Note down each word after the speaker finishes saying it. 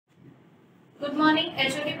Good morning,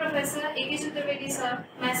 HOD Professor A.K. Chaturvedi sir,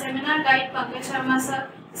 my seminar guide Pankaj Sharma sir,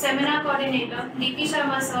 seminar coordinator D.P.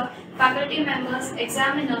 Sharma sir, faculty members,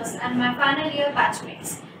 examiners, and my final year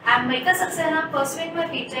batchmates. I am Mahika Saxena, pursuing my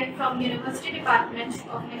B.Tech from University Department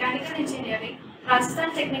of Mechanical Engineering,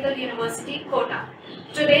 Rajasthan Technical University, Kota.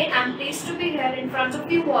 Today, I am pleased to be here in front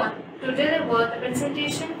of you all to deliver the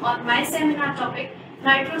presentation on my seminar topic,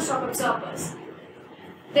 Nitro shock absorbers.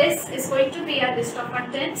 This is going to be a list of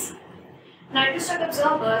contents. Nitro shock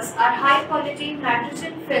absorbers are high-quality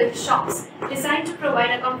nitrogen-filled shocks designed to provide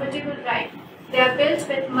a comfortable ride. They are built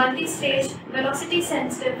with multi-stage,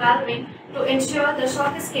 velocity-sensitive valving to ensure the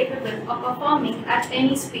shock is capable of performing at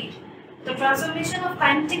any speed. The transformation of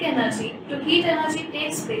kinetic energy to heat energy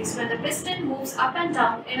takes place when the piston moves up and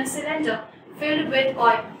down in a cylinder filled with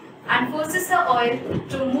oil and forces the oil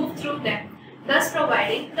to move through them, thus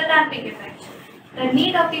providing the damping effect. The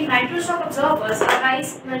need of the nitro shock absorbers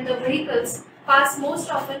arises when the vehicles pass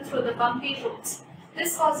most often through the bumpy roads.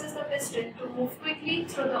 This causes the piston to move quickly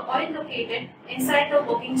through the oil located inside the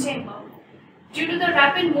working chamber. Due to the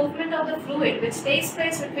rapid movement of the fluid which takes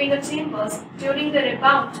place between the chambers during the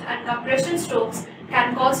rebound and compression strokes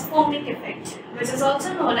can cause foaming effect, which is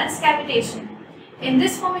also known as cavitation. In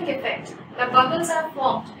this foaming effect, the bubbles are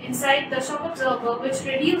formed inside the shock absorber which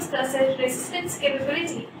reduce the resistance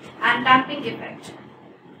capability and damping effect.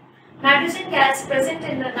 Nitrogen gas present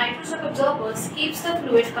in the nitro shock absorbers keeps the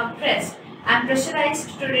fluid compressed and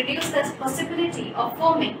pressurized to reduce the possibility of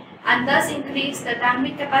foaming and thus increase the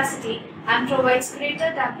damping capacity and provides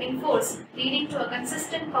greater damping force, leading to a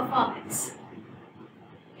consistent performance.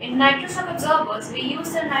 In nitro shock absorbers, we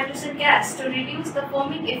use the nitrogen gas to reduce the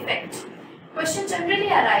foaming effect. Questions generally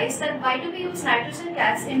arise that why do we use nitrogen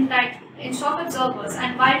gas in shock absorbers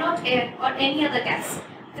and why not air or any other gas?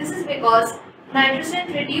 This is because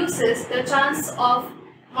nitrogen reduces the chance of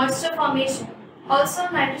moisture formation. Also,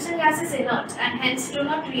 nitrogen gas is inert and hence do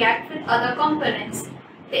not react with other components.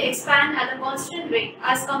 They expand at a constant rate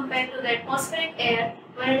as compared to the atmospheric air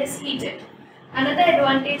when it is heated. Another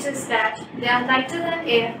advantage is that they are lighter than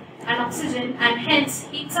air and oxygen and hence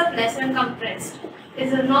heats up less when compressed. It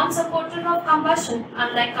is a non-supporter of combustion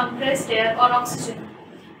unlike compressed air or oxygen.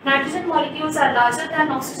 Nitrogen molecules are larger than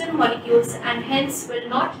oxygen molecules and hence will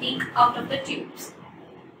not leak out of the tubes.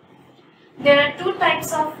 There are two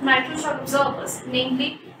types of nitro shock absorbers,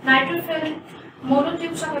 namely nitro-filled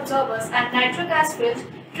monotube shock absorbers and nitro gas-filled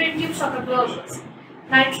twin-tube shock absorbers.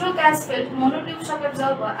 Nitro gas-filled monotube shock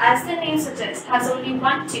absorber, as the name suggests, has only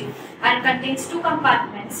one tube and contains two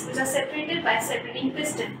compartments which are separated by a separating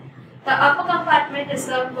piston. The upper compartment is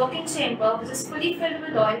the working chamber which is fully filled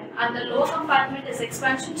with oil and the lower compartment is the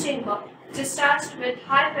expansion chamber which is charged with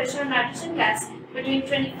high pressure nitrogen gas between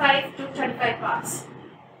 25 to 35 bars.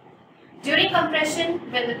 During compression,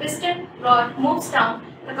 when the piston rod moves down,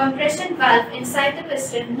 the compression valve inside the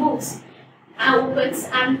piston moves and opens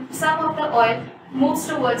and some of the oil moves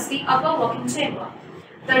towards the upper working chamber.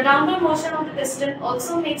 The downward motion of the piston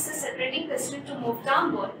also makes the separating piston to move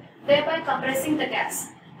downward, thereby compressing the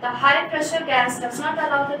gas. The high pressure gas does not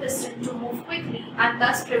allow the piston to move quickly and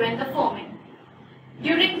thus prevent the foaming.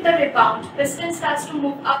 During the rebound, piston starts to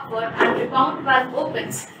move upward and rebound valve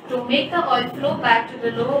opens to make the oil flow back to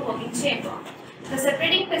the lower working chamber. The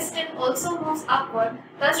separating piston also moves upward,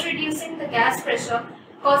 thus reducing the gas pressure,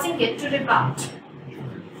 causing it to rebound.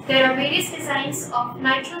 There are various designs of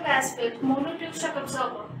nitro gas-filled monotube shock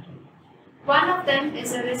absorber. One of them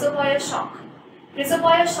is a reservoir shock.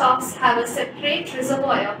 Reservoir shocks have a separate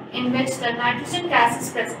reservoir in which the nitrogen gas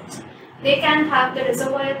is present. They can have the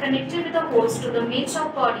reservoir connected with a hose to the main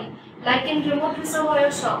shock body, like in remote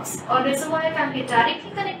reservoir shocks, or reservoir can be directly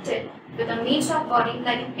connected with a main shock body,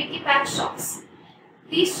 like in picky-pack shocks.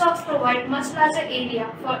 These shocks provide much larger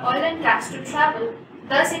area for oil and gas to travel,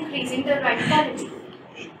 thus increasing the ride quality.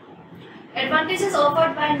 Advantages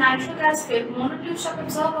offered by nitro gas-filled monotube shock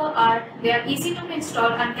absorber are they are easy to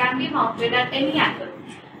install and can be mounted at any angle.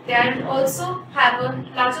 They also have a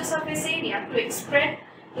larger surface area to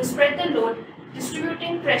spread the load,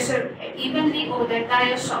 distributing pressure evenly over the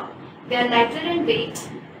entire shock. They are lighter in weight.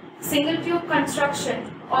 Single tube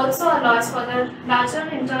construction also allows for the larger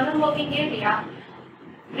internal working area,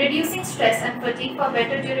 reducing stress and fatigue for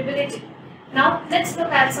better durability. Now let's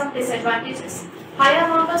look at some disadvantages. High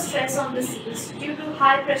amount of stress on the seals due to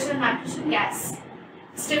high pressure nitrogen gas.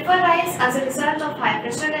 Stiffer rise as a result of high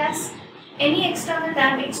pressure gas. Any external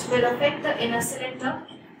damage will affect the inner cylinder.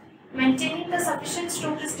 Maintaining the sufficient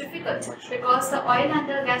stroke is difficult because the oil and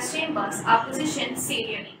the gas chambers are positioned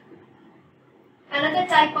serially. Another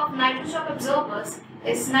type of nitro shock absorbers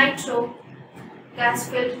is nitro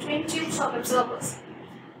gas-filled twin-tube shock absorbers.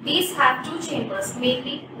 These have two chambers,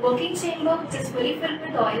 mainly working chamber which is fully filled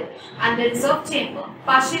with oil and the reserve chamber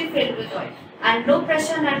partially filled with oil and low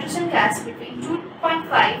pressure nitrogen gas between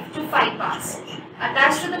 2.5 to 5 bars.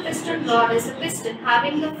 Attached to the piston rod is a piston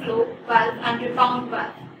having the flow valve and rebound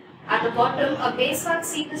valve. At the bottom, a base valve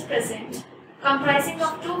seal is present, comprising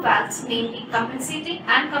of two valves, namely compensating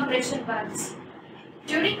and compression valves.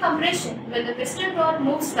 During compression, when the piston rod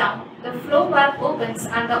moves down, the flow valve opens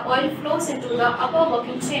and the oil flows into the upper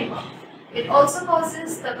working chamber. It also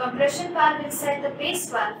causes the compression valve inside the base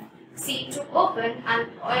valve seal to open and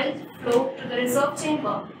oil flow to the reserve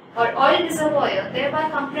chamber or oil reservoir, thereby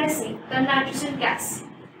compressing the nitrogen gas.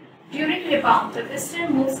 During rebound, the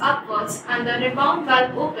piston moves upwards and the rebound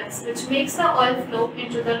valve opens, which makes the oil flow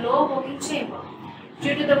into the lower working chamber.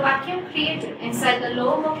 Due to the vacuum created inside the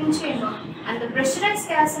lower working chamber and the pressurized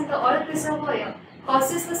gas in the oil reservoir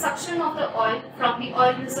causes the suction of the oil from the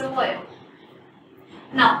oil reservoir.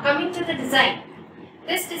 Now coming to the design.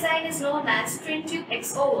 This design is known as twin tube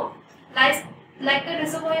X-over. Like the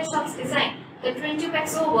reservoir shocks design, the twin tube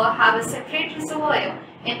X-over have a separate reservoir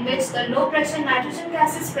in which the low pressure nitrogen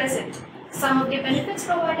gas is present. Some of the benefits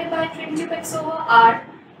provided by twin tube X-over are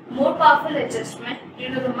more powerful adjustment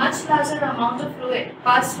due to the much larger amount of fluid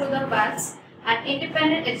passed through the valves, and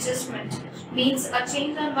independent adjustment means a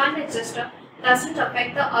change on one adjuster doesn't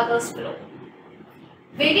affect the other's flow.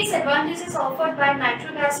 Various advantages offered by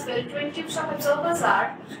nitro gas filled twin tube shock absorbers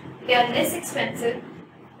are: they are less expensive,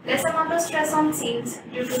 less amount of stress on seals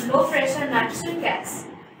due to low pressure nitrogen gas.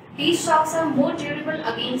 These shocks are more durable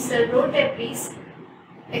against the road debris.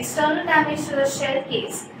 External damage to the shell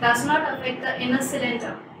case does not affect the inner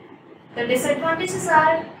cylinder. The disadvantages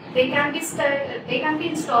are they can be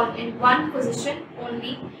installed in one position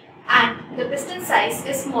only and the piston size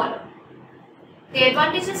is smaller. The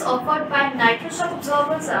advantages offered by nitro shock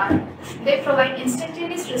absorbers are they provide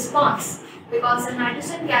instantaneous response because the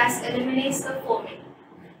nitrogen gas eliminates the foaming.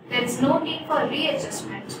 There is no need for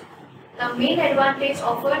readjustment. The main advantage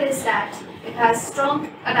offered is that it has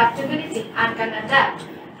strong adaptability and can adapt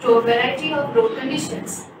to a variety of road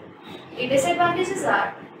conditions. The disadvantages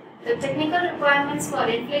are the technical requirements for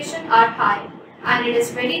inflation are high and it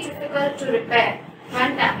is very difficult to repair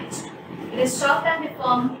when damaged. It is shocked and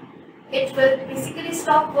deformed. It will basically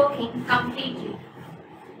stop working completely.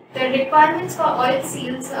 The requirements for oil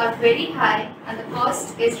seals are very high and the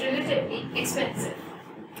cost is relatively expensive.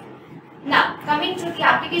 Now, coming to the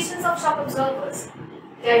applications of shock absorbers.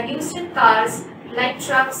 They are used in cars, light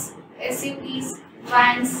trucks, SUVs,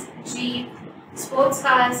 vans, jeep, sports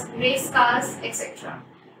cars, race cars, etc.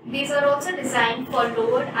 These are also designed for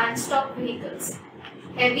lowered and stock vehicles,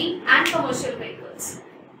 heavy and commercial vehicles.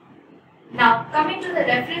 Now, coming to the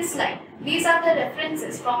reference slide. These are the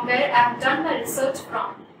references from where I have done my research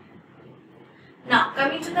from. Now,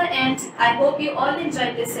 coming to the end, I hope you all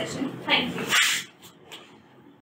enjoyed this session. Thank you.